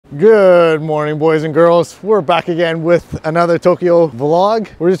Good morning, boys and girls. We're back again with another Tokyo vlog.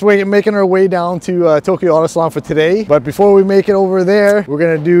 We're just making our way down to Tokyo Auto Salon for today. But before we make it over there, we're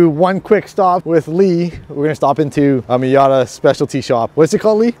gonna do one quick stop with Lee. We're gonna stop into a Miata specialty shop. What's it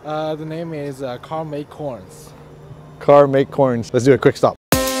called, Lee? The name is Car Make Corns. Car Make Corns. Let's do a quick stop.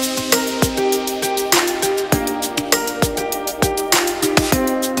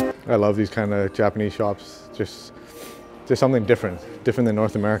 I love these kind of Japanese shops. Just something different than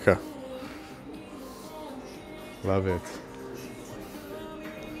North America. Love it.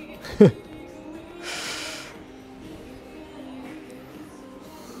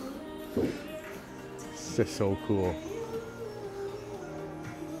 It's just so cool.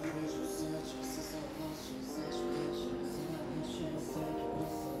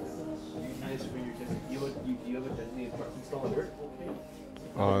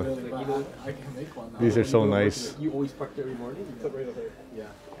 I can make one now. These are so nice. You always park there every morning? You put right over there. Yeah.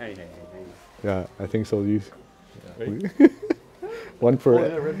 Hey. Yeah, I think so. These. Yeah. Right? One for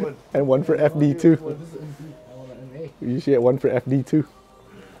red one. And one for FD too. Well, this is MD. I want an MA. You should get one for FD too.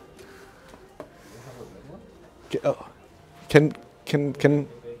 Can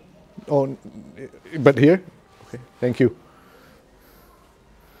oh, but here? Okay, thank you.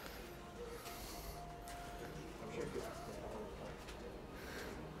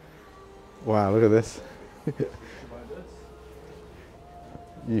 Wow, look at this.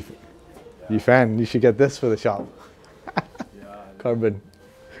 You fan, you should get this for the shop. Carbon.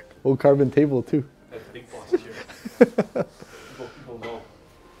 Old carbon table too. That's big boss here. People know.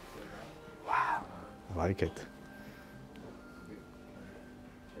 Wow, I like it.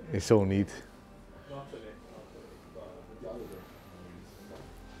 It's so neat.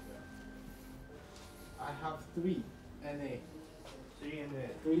 I have three NA.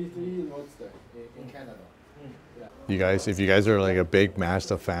 Three Roadster in Canada. Yeah. You guys, if you guys are like a big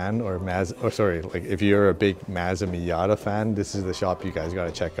Mazda fan or if you're a big Mazda Miata fan, this is the shop you guys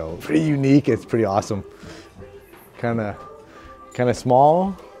gotta check out. Pretty unique, it's pretty awesome. Kinda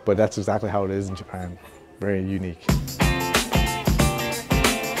small, but that's exactly how it is in Japan. Very unique.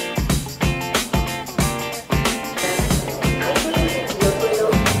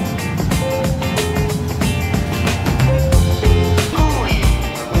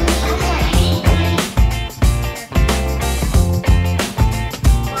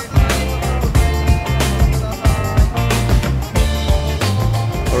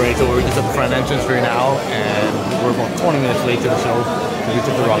 So we're just at the front entrance right now, and we're about 20 minutes late to the show. We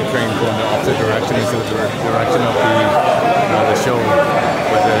took the wrong train going the opposite direction instead of the direction of the show.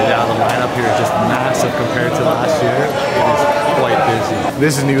 But yeah, the lineup here is just massive compared to last year. It is quite busy.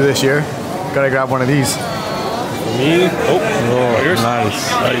 This is new this year. Gotta grab one of these. For me,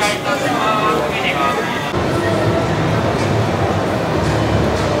 Nice. Nice.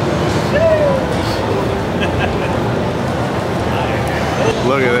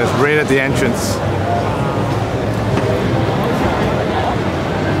 Look at this, right at the entrance.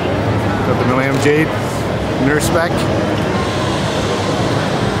 Got the Millennium Jade, Nurse Spec,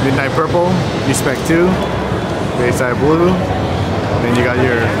 Midnight Purple, E-Spec 2, Bayside Blue, and then you got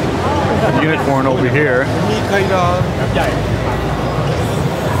your Unicorn over here.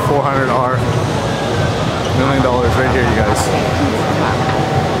 400R, $1 million right here, you guys.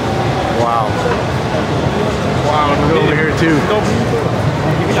 Wow. Wow, and over here too.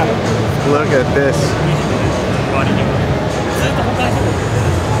 Look at this.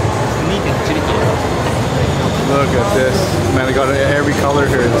 Look at this. Man, I got every color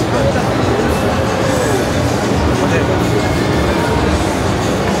here.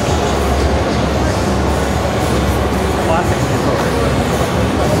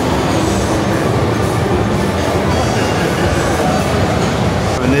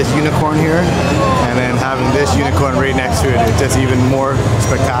 And this unicorn here, and then having this unicorn right next to it, it's just even more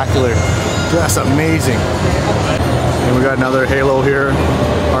spectacular. That's amazing. And we got another Halo here,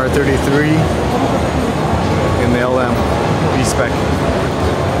 R33 in the LM V-Spec.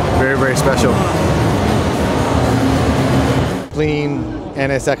 Very, very special. Clean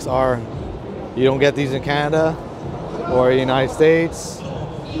NSX-R. You don't get these in Canada or the United States.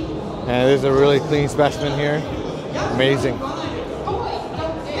 And there's a really clean specimen here. Amazing.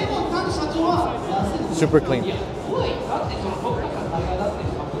 Super clean.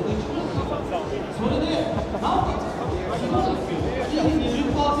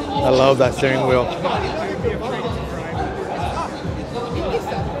 I love that steering wheel.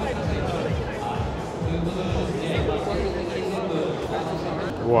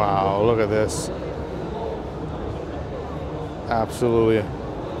 Wow, look at this. Absolutely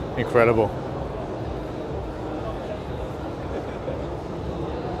incredible.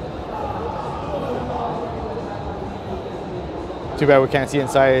 Too bad we can't see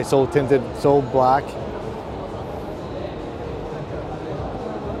inside. It's so tinted, so black.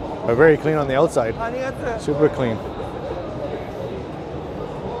 But very clean on the outside. Super clean.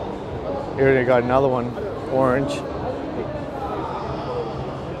 Here they got another one, orange.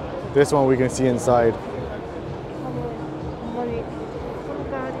 This one we can see inside.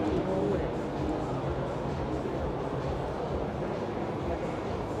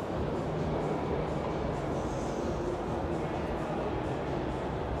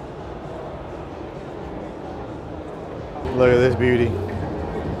 Look at this beauty.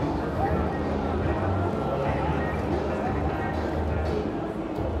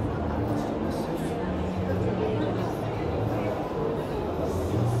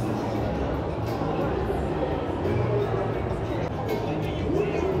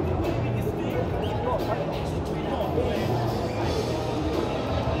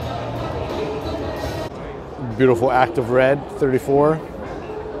 Beautiful active red, 34.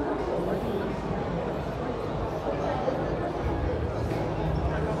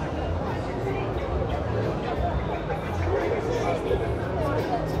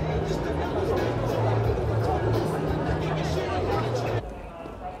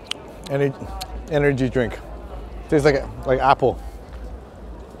 Energy drink. Tastes like apple.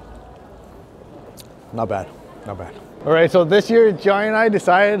 Not bad, not bad. All right, so this year, Johnny and I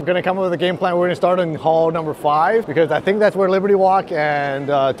decided we're gonna come up with a game plan. We're gonna start on hall number 5 because I think that's where Liberty Walk and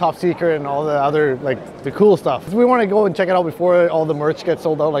Top Secret and all the other, like, the cool stuff. So we wanna go and check it out before all the merch gets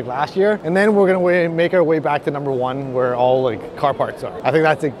sold out like last year. And then we're gonna make our way back to number 1 where all like car parts are. I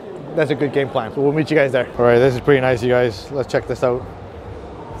think that's a good game plan. So we'll meet you guys there. All right, this is pretty nice, you guys. Let's check this out.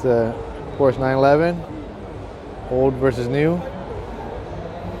 It's a Porsche 911, old versus new.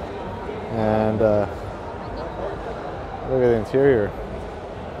 And look at the interior.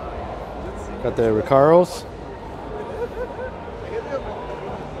 Got the Recaros.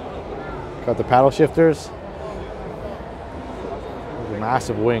 Got the paddle shifters. There's a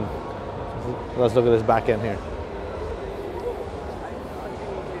massive wing. Let's look at this back end here.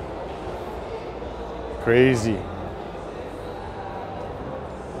 Crazy.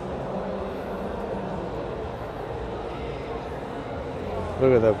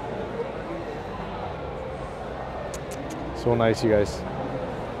 Look at that. So nice, you guys.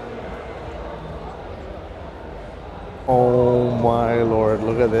 Oh my Lord,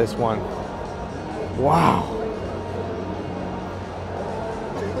 look at this one. Wow.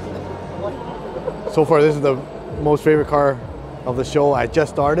 So far, this is the most favorite car of the show. I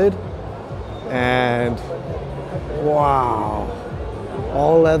just started. And wow.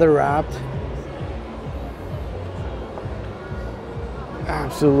 All leather wrapped.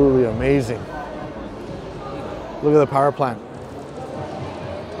 Absolutely amazing. Look at the power plant.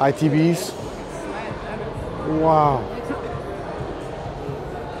 ITBs. Wow.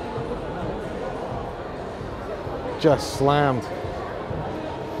 Just slammed.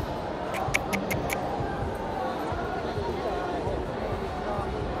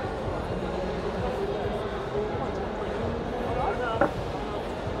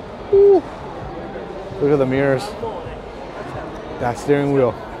 Woo. Look at the mirrors. That steering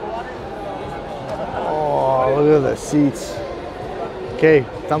wheel. Oh, look at the seats. Okay,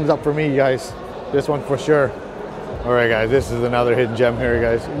 thumbs up for me, you guys. This one for sure. All right, guys, this is another hidden gem here,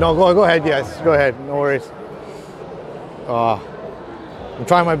 guys. No, go ahead, guys. Go ahead, no worries. I'm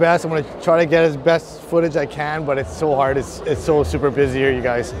trying my best. I'm gonna try to get as best footage I can, but it's so hard. It's so super busy here, you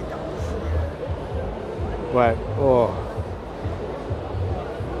guys. But, oh.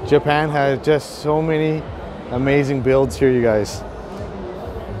 Japan has just so many amazing builds here, you guys.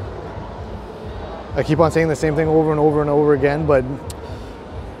 I keep on saying the same thing over and over and over again, but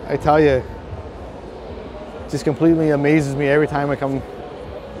I tell you, it just completely amazes me every time I come.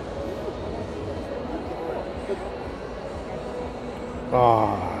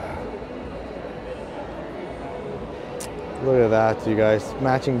 Oh. Look at that, you guys.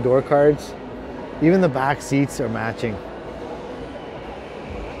 Matching door cards. Even the back seats are matching.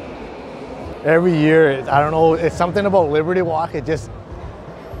 Every year, I don't know, it's something about Liberty Walk. It just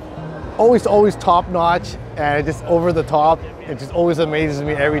always top notch, and it just over the top. It just always amazes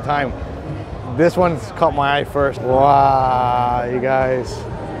me every time. This one's caught my eye first. Wow, you guys.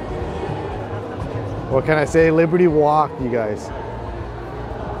 What can I say? Liberty Walk, you guys.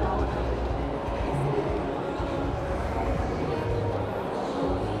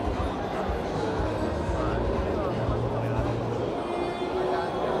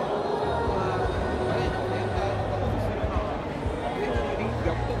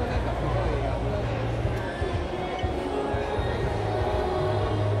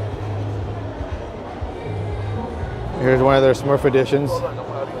 Here's one of their Smurf editions.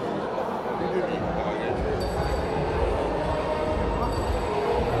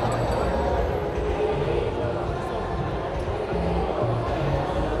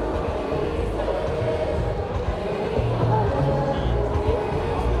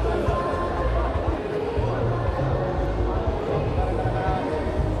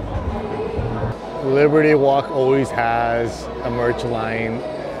 Liberty Walk always has a merch line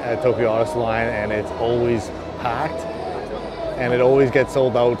at Tokyo Auto Salon, and it's always packed and it always gets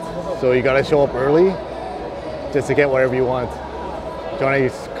sold out. So you gotta show up early just to get whatever you want.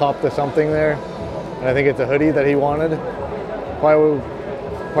 Johnny copped to something there, and I think it's a hoodie that he wanted. Probably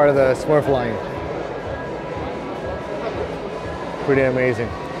part of the Smurf line. Pretty amazing.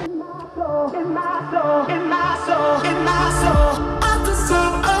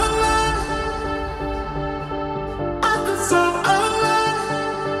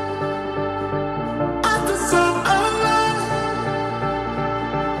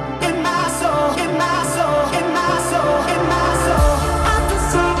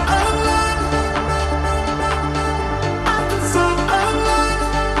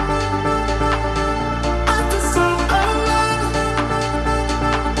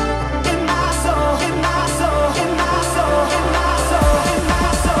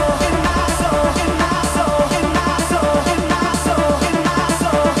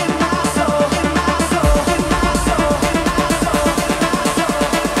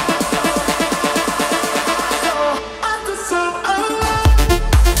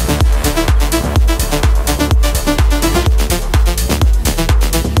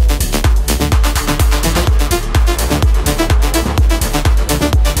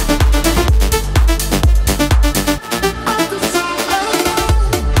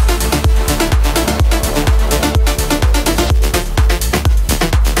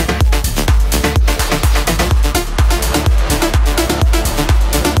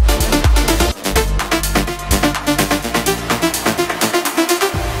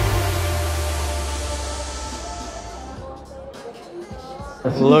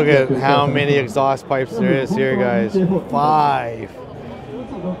 Look at how many exhaust pipes there is here, guys. 5.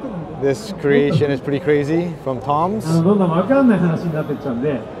 This creation is pretty crazy from Tom's.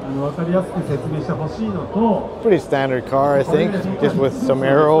 Pretty standard car, I think, just with some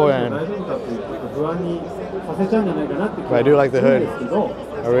aero, and but I do like the hood.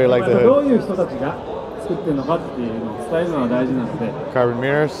 I really like the hood. Carbon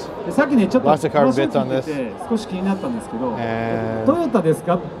mirrors. Lots of carbon bits on this. And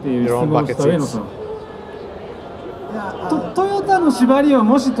your own bucket seats.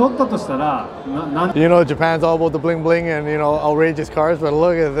 You know, Japan's all about the bling bling and, you know, outrageous cars, but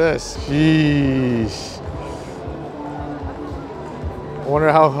look at this. Jeez. I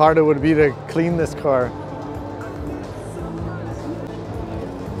wonder how hard it would be to clean this car.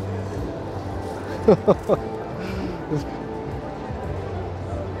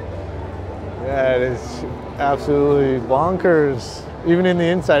 Yeah, it is absolutely bonkers. Even in the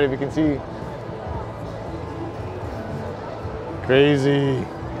inside, if you can see. Crazy.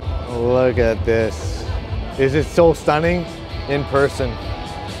 Look at this. It's just so stunning in person.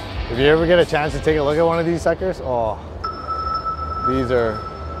 If you ever get a chance to take a look at one of these suckers, oh, these are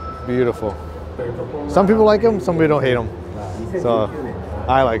beautiful. Some people like them, some people don't hate them. So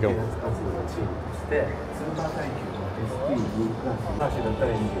I like them.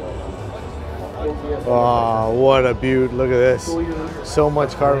 Oh, what a beaut. Look at this. So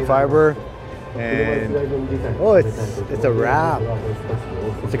much carbon fiber. And oh, it's a wrap.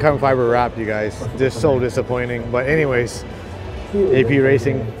 It's a carbon fiber wrap, you guys. Just so disappointing. But anyways, AP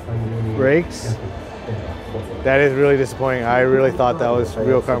Racing brakes. That is really disappointing. I really thought that was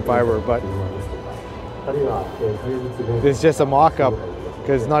real carbon fiber, but it's just a mock-up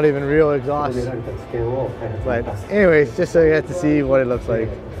because it's not even real exhaust. But anyways, just so you get to see what it looks like.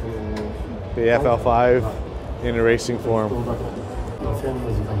 The FL5 in a racing form.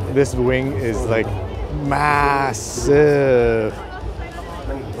 This wing is like massive.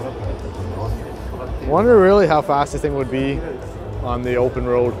 Wonder really how fast this thing would be on the open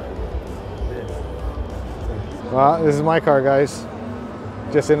road. Well, this is my car, guys.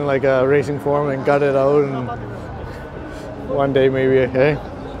 Just in like a racing form and gut it out, and one day maybe, okay?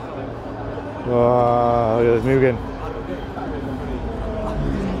 Wow, look at this Mugen.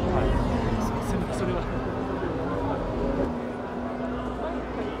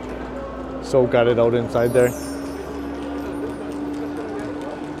 So gutted out inside there.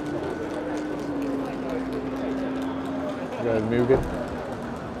 Got a Mugen.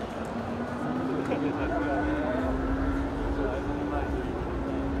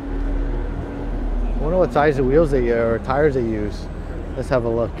 I wonder what size of wheels they or tires they use. Let's have a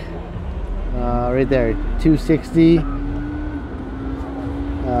look. Right there, 260. I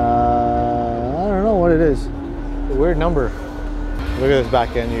don't know what it is. A weird number. Look at this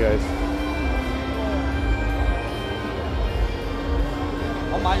back end, you guys.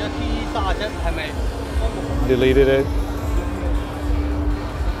 Deleted it.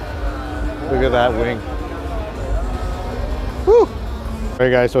 Look at that wing. Woo!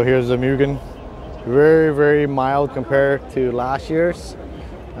 Alright guys, so here's the Mugen. Very, very mild compared to last year's.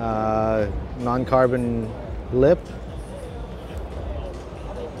 Non-carbon lip.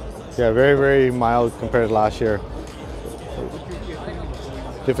 Yeah, very, very mild compared to last year.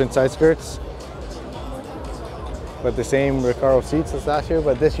 Different side skirts. But the same Recaro seats as last year,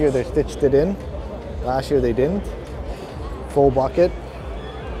 but this year they stitched it in. Last year they didn't. Full bucket.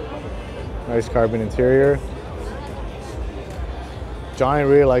 Nice carbon interior. Johnny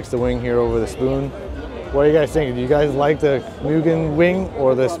really likes the wing here over the spoon. What do you guys think? Do you guys like the Mugen wing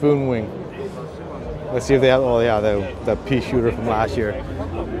or the spoon wing? Let's see if they have, oh yeah, the pea shooter from last year.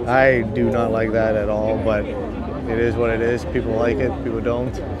 I do not like that at all, but it is what it is. People like it, people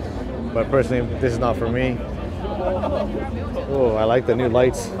don't. But personally, this is not for me. Oh, I like the new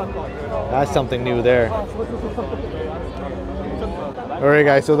lights. That's something new there. Alright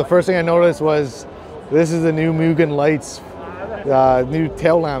guys, so the first thing I noticed was this is the new Mugen lights, new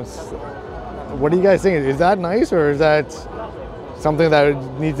tail lamps. What do you guys think? Is that nice or is that something that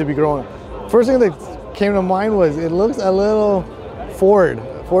needs to be growing? First thing that came to mind was it looks a little Ford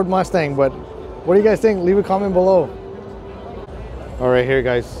Mustang, but what do you guys think? Leave a comment below. All right, here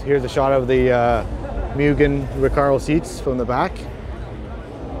guys, here's a shot of the Mugen Recaro seats from the back.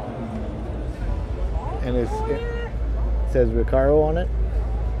 And it says Recaro on it.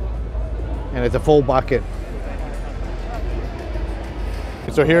 And it's a full bucket.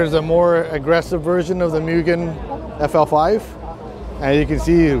 So here's a more aggressive version of the Mugen FL5. And you can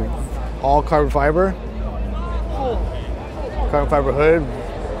see all carbon fiber. Carbon fiber hood,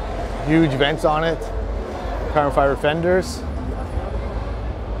 huge vents on it. Carbon fiber fenders.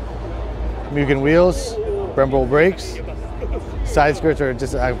 Mugen wheels, Brembo brakes. Side skirts are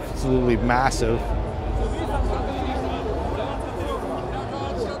just absolutely massive.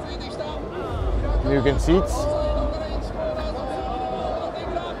 Mugen seats.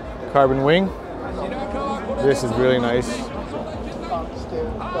 Carbon wing. This is really nice.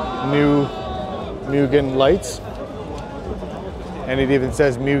 New Mugen lights. And it even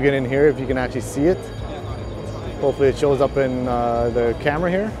says Mugen in here if you can actually see it. Hopefully it shows up in the camera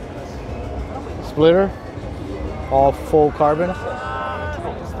here. Splitter, all full carbon.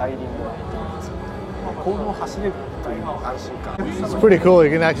 It's pretty cool. You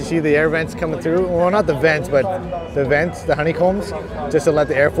can actually see the air vents coming through. Well, not the vents, but the vents, the honeycombs, just to let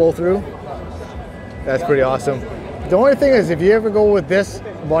the air flow through. That's pretty awesome. The only thing is, if you ever go with this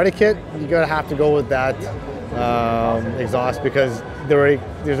body kit, you're gonna have to go with that exhaust because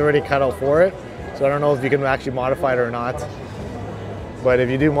there's already cut out for it. So I don't know if you can actually modify it or not. But if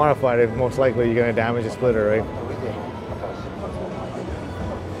you do modify it, most likely you're gonna damage the splitter, right?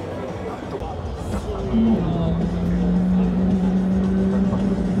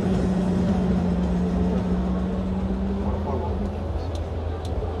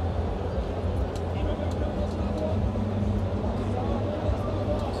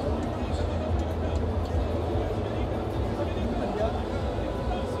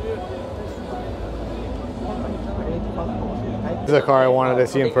 This is a car I wanted to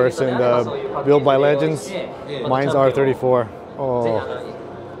see in person, the Built by Legends. Mine's R34.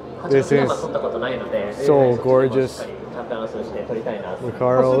 Oh, this is so gorgeous.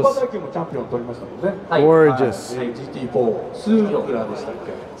 Recaro's gorgeous.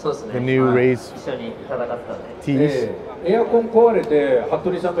 The new race tees.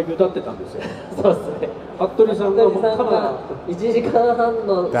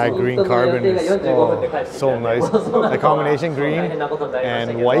 That green carbon is so nice. The combination green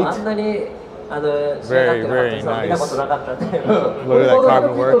and white. Very, very nice. Look at that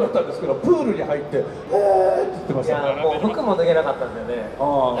carbon work.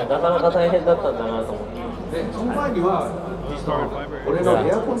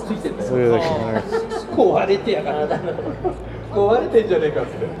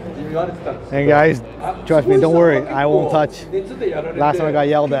 And guys, trust me, don't worry, I won't touch. Last time I got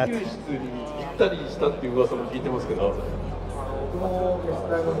yelled at.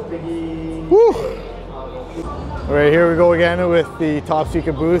 Woo! Alright, here we go again with the top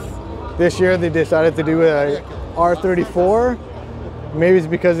secret booth. This year they decided to do a R34. Maybe it's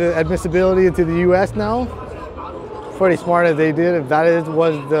because of admissibility into the US now pretty smart if they did. If that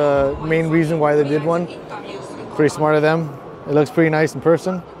was the main reason why they did one, pretty smart of them. It looks pretty nice in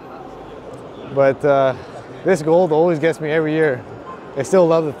person. But this gold always gets me every year. I still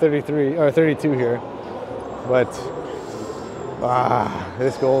love the 33 or 32 here, but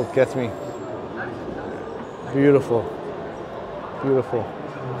this gold gets me. Beautiful, beautiful.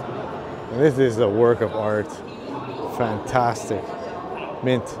 And this is a work of art. Fantastic,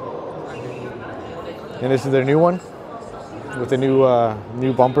 mint. And this is their new one with the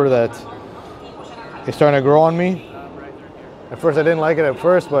new bumper that is starting to grow on me. At first I didn't like it at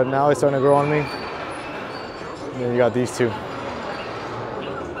first, but now it's starting to grow on me. And then you got these two.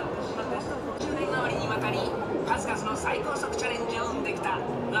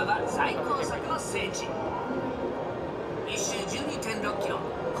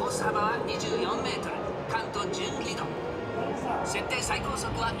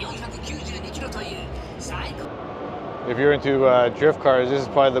 If you're into drift cars, this is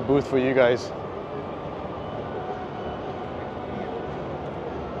probably the booth for you guys.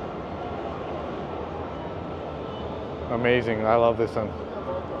 Amazing, I love this one.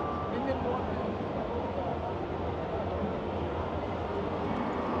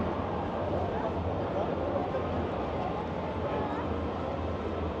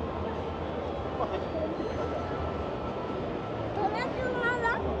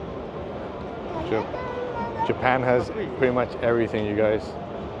 Japan has pretty much everything, you guys.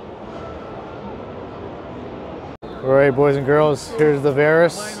 All right, boys and girls, here's the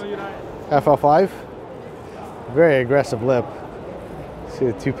Varis FL5. Very aggressive lip. See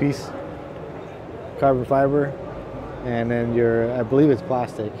the two-piece carbon fiber, and then I believe it's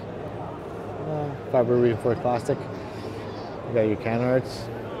plastic, fiber reinforced plastic. You got your canards,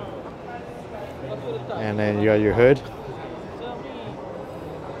 and then you got your hood.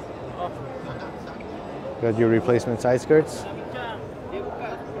 Got your replacement side skirts.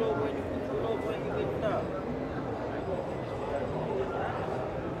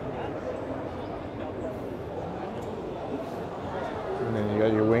 And then you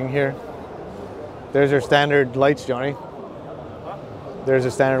got your wing here. There's your standard lights, Johnny. There's your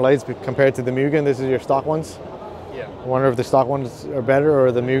standard lights compared to the Mugen. This is your stock ones. Yeah. I wonder if the stock ones are better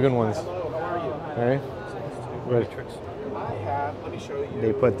or the Mugen ones. Hello, how are you? All right. Let me show you.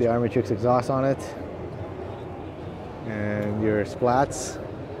 They put the Armatrix exhaust on it. And your splats,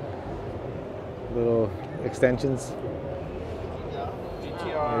 little extensions.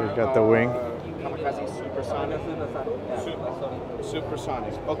 GT-R. You've got the wing. Kamikaze supersonic.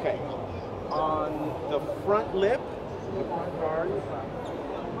 Supersonic. Okay. On the front lip, the front guard.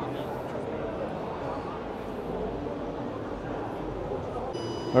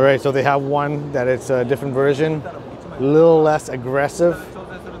 All right, so they have one that it's a different version, a little less aggressive.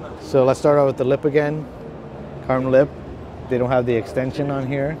 So let's start out with the lip again. Carbon lip. They don't have the extension on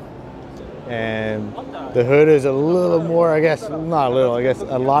here, and the hood is a little more, I guess, not a little, I guess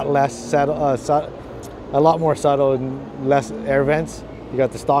a lot less subtle, a lot more subtle and less air vents. You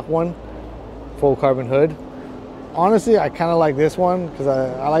got the stock one, full carbon hood. Honestly, I kind of like this one because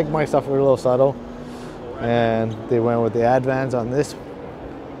I like my stuff a little subtle, and they went with the Advans on this.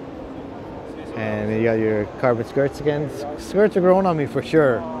 And you got your carbon skirts again. Skirts are growing on me for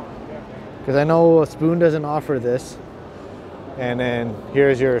sure, because I know Spoon doesn't offer this. And then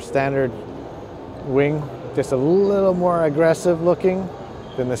here's your standard wing, just a little more aggressive looking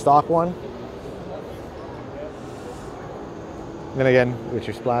than the stock one. Then again, with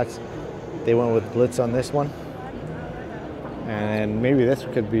your splats, they went with Blitz on this one. And maybe this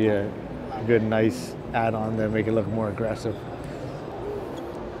could be a good, nice add-on that make it look more aggressive.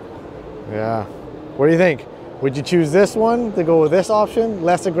 Yeah. What do you think? Would you choose this one to go with this option,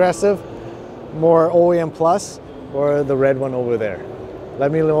 less aggressive, more OEM plus, or the red one over there?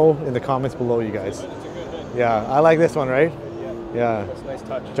 Let me know in the comments below, you guys. Yeah, I like this one, right? Yeah. That's a nice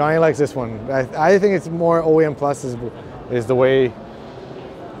touch. Johnny likes this one. I think it's more OEM plus is the way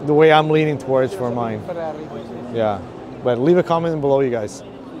I'm leaning towards for mine. Yeah. But leave a comment below, you guys.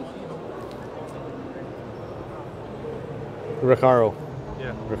 Recaro.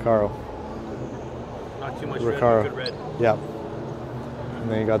 Yeah. Recaro. Not too much Recaro. red, but good red. Yep. And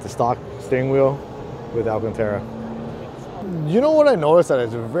then you got the stock steering wheel with Alcantara. You know what I noticed that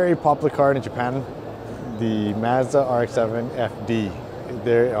is a very popular car in Japan? The Mazda RX-7 FD.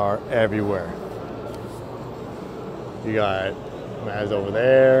 They are everywhere. You got Mazda over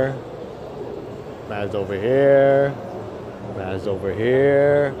there, Mazda over here, Mazda over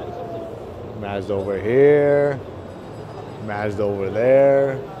here, Mazda over here, Mazda over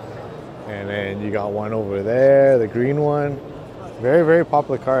there, and then you got one over there, the green one. Very, very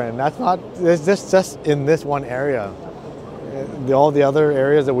popular car, and that's not, it's just in this one area. all the other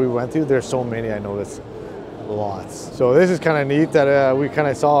areas that we went to, there's so many, I noticed. Lots. So this is kind of neat that we kind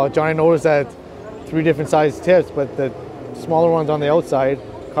of saw. Johnny noticed that 3 different size tips, but the smaller ones on the outside,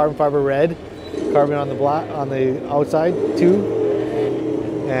 carbon fiber red, carbon on the black on the outside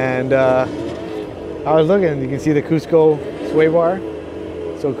too. And I was looking, you can see the Cusco sway bar.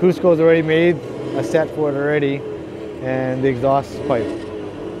 So Cusco's already made a set for it already, and the exhaust pipe.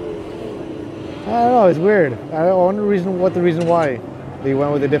 I don't know, it's weird. I wonder what the reason why they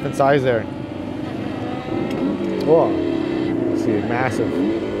went with a different size there. Whoa, let's see, massive.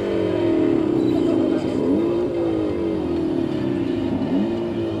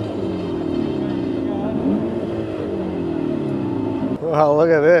 Wow, look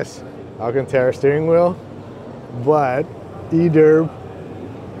at this. Alcantara steering wheel, but E-derb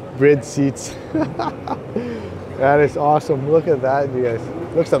bridge seats. That is awesome. Look at that, you guys.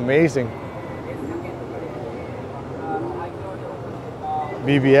 Looks amazing.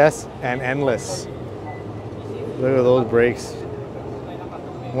 BBS and endless. Look at those brakes.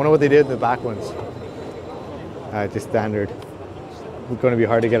 Wonder what they did in the back ones. Just standard. It's going to be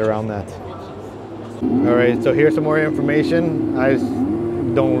hard to get around that. All right, so here's some more information. I just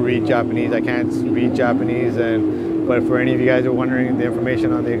don't read Japanese. I can't read Japanese, but for any of you guys who are wondering the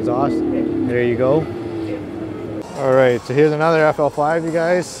information on the exhaust, there you go. All right, so here's another FL5, you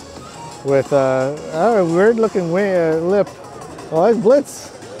guys, with a weird looking lip. Oh, it's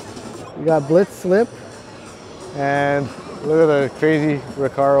Blitz. We got Blitz lip. And look at the crazy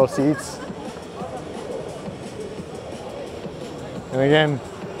Recaro seats. And again,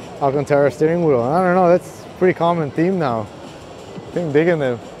 Alcantara steering wheel. I don't know, that's a pretty common theme now. I think digging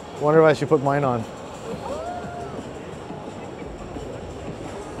them. Wonder if I should put mine on.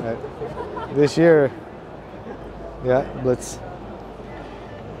 This year, yeah, Blitz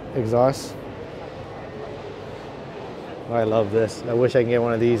exhaust. Oh, I love this. I wish I can get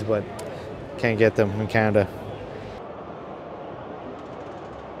one of these, but can't get them in Canada.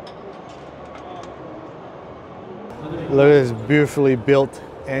 Look at this beautifully built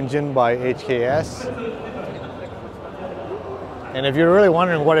engine by HKS. And if you're really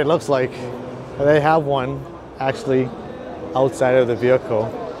wondering what it looks like, they have one actually outside of the vehicle.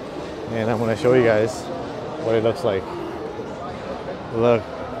 And I'm going to show you guys what it looks like. Look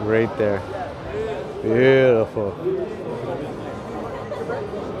right there. Beautiful.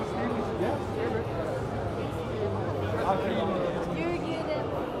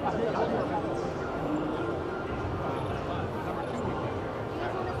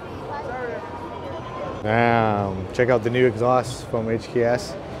 Check out the new exhaust from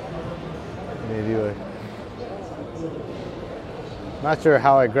HKS. They do it. Not sure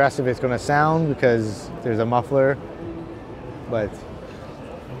how aggressive it's going to sound because there's a muffler, but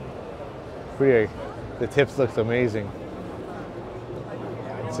pretty. The tips looks amazing.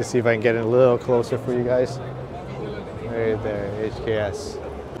 Let's just see if I can get it a little closer for you guys. Right there, HKS.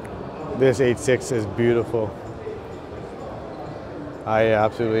 This 8.6 is beautiful. I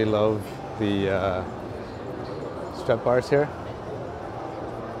absolutely love the strut bars here.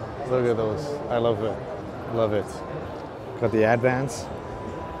 Look at those. I love it. Love it. Got the Advance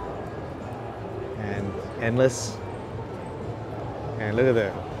and endless. And look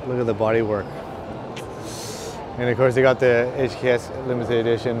at the body work. And of course they got the HKS limited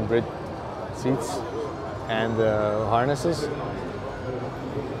edition bridge seats and the harnesses.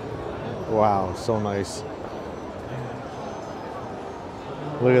 Wow, so nice.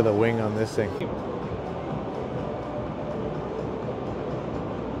 Look at the wing on this thing.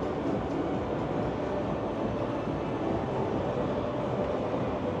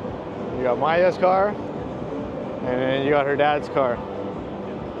 You got Maya's car, and then you got her dad's car.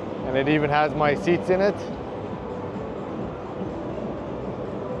 And it even has my seats in it.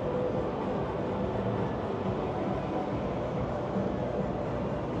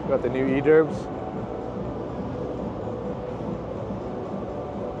 Got the new E-derbs.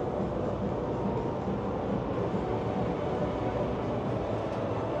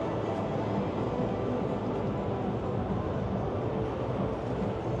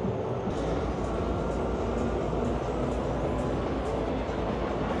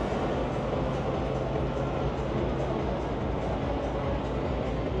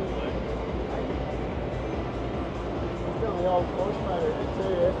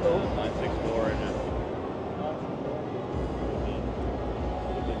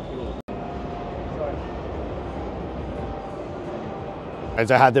 As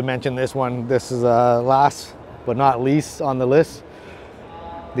I had to mention this one, this is last but not least on the list,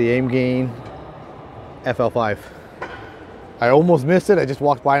 the Aimgain FL5. I almost missed it, I just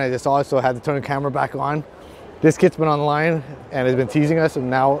walked by and I just saw it, so I had to turn the camera back on. This kit's been online and has been teasing us, and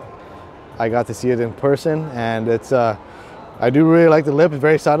now I got to see it in person, and it's I do really like the lip. It's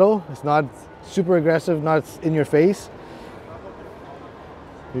very subtle. It's not super aggressive, not in your face.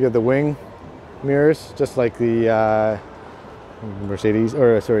 You got the wing mirrors, just like the Mercedes,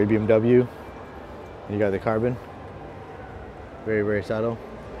 or sorry, BMW. You got the carbon. Very, very subtle.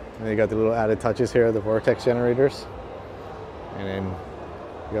 And you got the little added touches here, the vortex generators. And then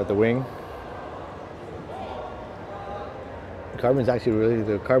you got the wing. The carbon's actually really,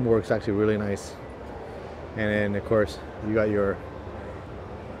 the carbon work's actually really nice. And then of course, you got your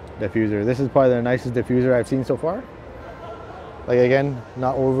diffuser. This is probably the nicest diffuser I've seen so far. Like again,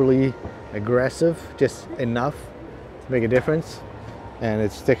 not overly aggressive, just enough to make a difference. And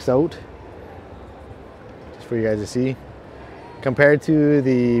it sticks out, just for you guys to see. Compared to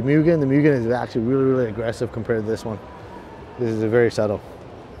the Mugen is actually really, really aggressive compared to this one. This is a very subtle.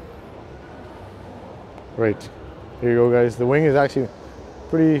 Right, here you go guys. The wing is actually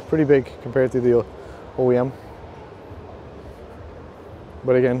pretty big compared to the OEM.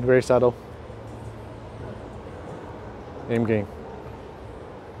 But again, very subtle. Aimgain.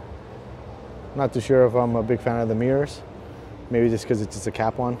 Not too sure if I'm a big fan of the mirrors. Maybe just because it's just a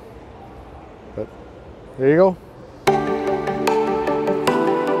cap on. But there you go.